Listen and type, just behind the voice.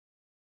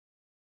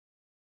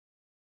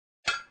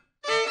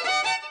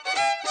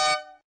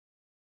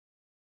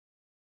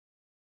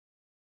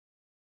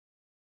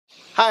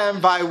Hi,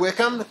 I'm Vi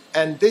Wickam,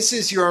 and this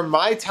is your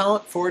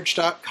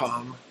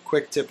MyTalentForge.com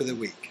quick tip of the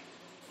week.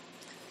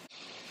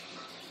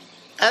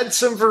 Add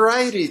some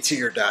variety to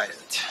your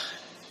diet.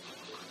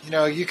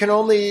 You can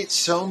only eat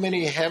so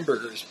many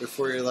hamburgers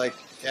before you're like,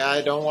 yeah,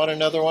 I don't want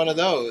another one of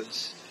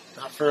those.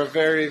 Not for a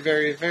very,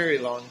 very, very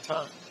long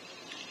time.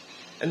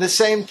 And the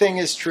same thing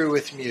is true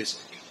with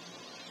music.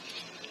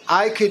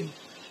 I could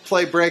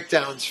play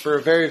breakdowns for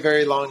a very,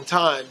 very long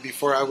time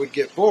before I would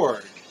get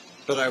bored,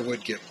 but I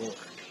would get bored.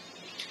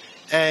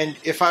 And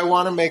if I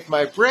want to make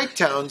my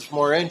breakdowns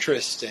more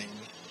interesting,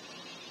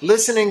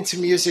 listening to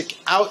music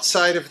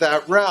outside of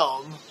that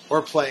realm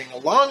or playing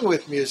along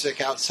with music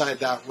outside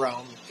that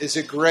realm is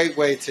a great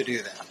way to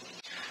do that.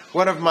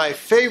 One of my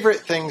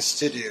favorite things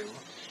to do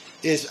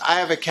is I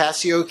have a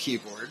Cassio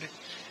keyboard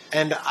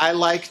and I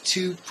like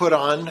to put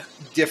on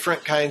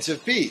different kinds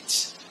of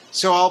beats.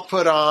 So I'll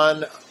put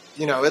on,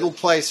 it'll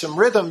play some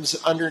rhythms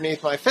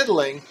underneath my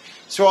fiddling.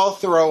 So I'll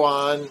throw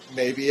on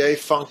maybe a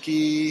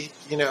funky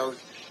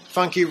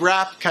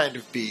rap kind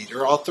of beat,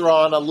 or I'll throw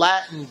on a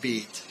Latin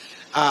beat.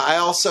 I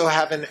also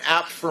have an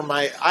app for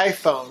my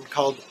iPhone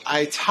called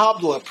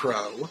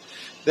iTablaPro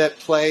that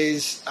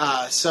plays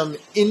some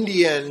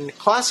Indian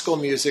classical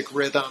music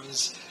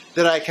rhythms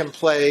that I can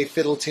play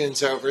fiddle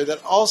tunes over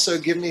that also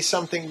give me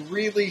something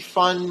really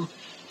fun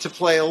to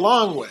play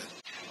along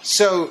with.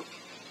 So,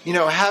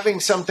 having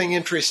something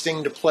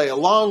interesting to play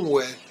along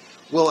with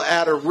will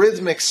add a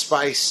rhythmic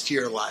spice to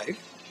your life.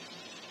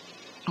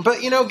 But,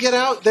 get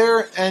out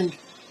there and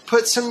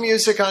put some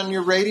music on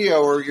your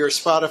radio or your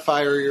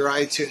Spotify or your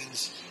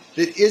iTunes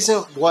that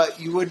isn't what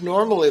you would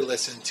normally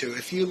listen to.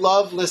 If you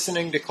love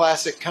listening to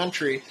classic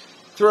country,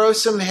 throw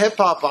some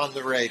hip-hop on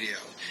the radio.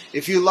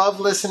 If you love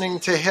listening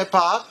to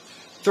hip-hop,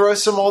 throw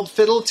some old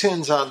fiddle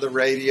tunes on the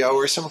radio,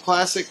 or some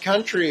classic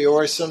country,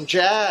 or some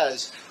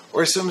jazz,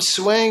 or some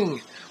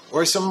swing,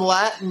 or some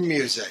Latin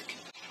music.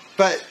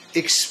 But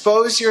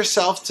expose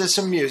yourself to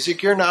some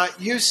music you're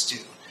not used to,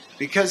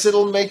 because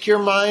it'll make your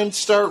mind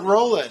start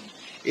rolling.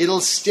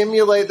 It'll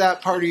stimulate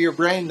that part of your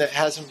brain that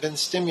hasn't been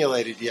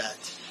stimulated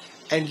yet.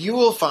 And you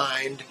will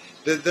find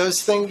that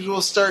those things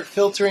will start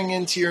filtering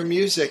into your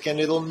music, and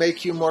it'll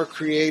make you more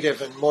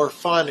creative and more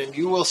fun, and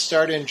you will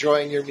start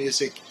enjoying your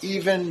music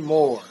even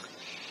more.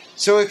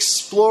 So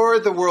explore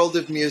the world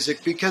of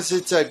music, because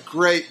it's a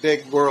great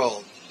big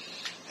world,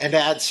 and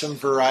add some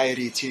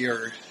variety to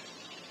your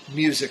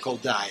musical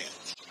diet.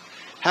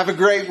 Have a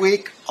great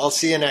week. I'll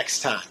see you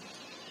next time.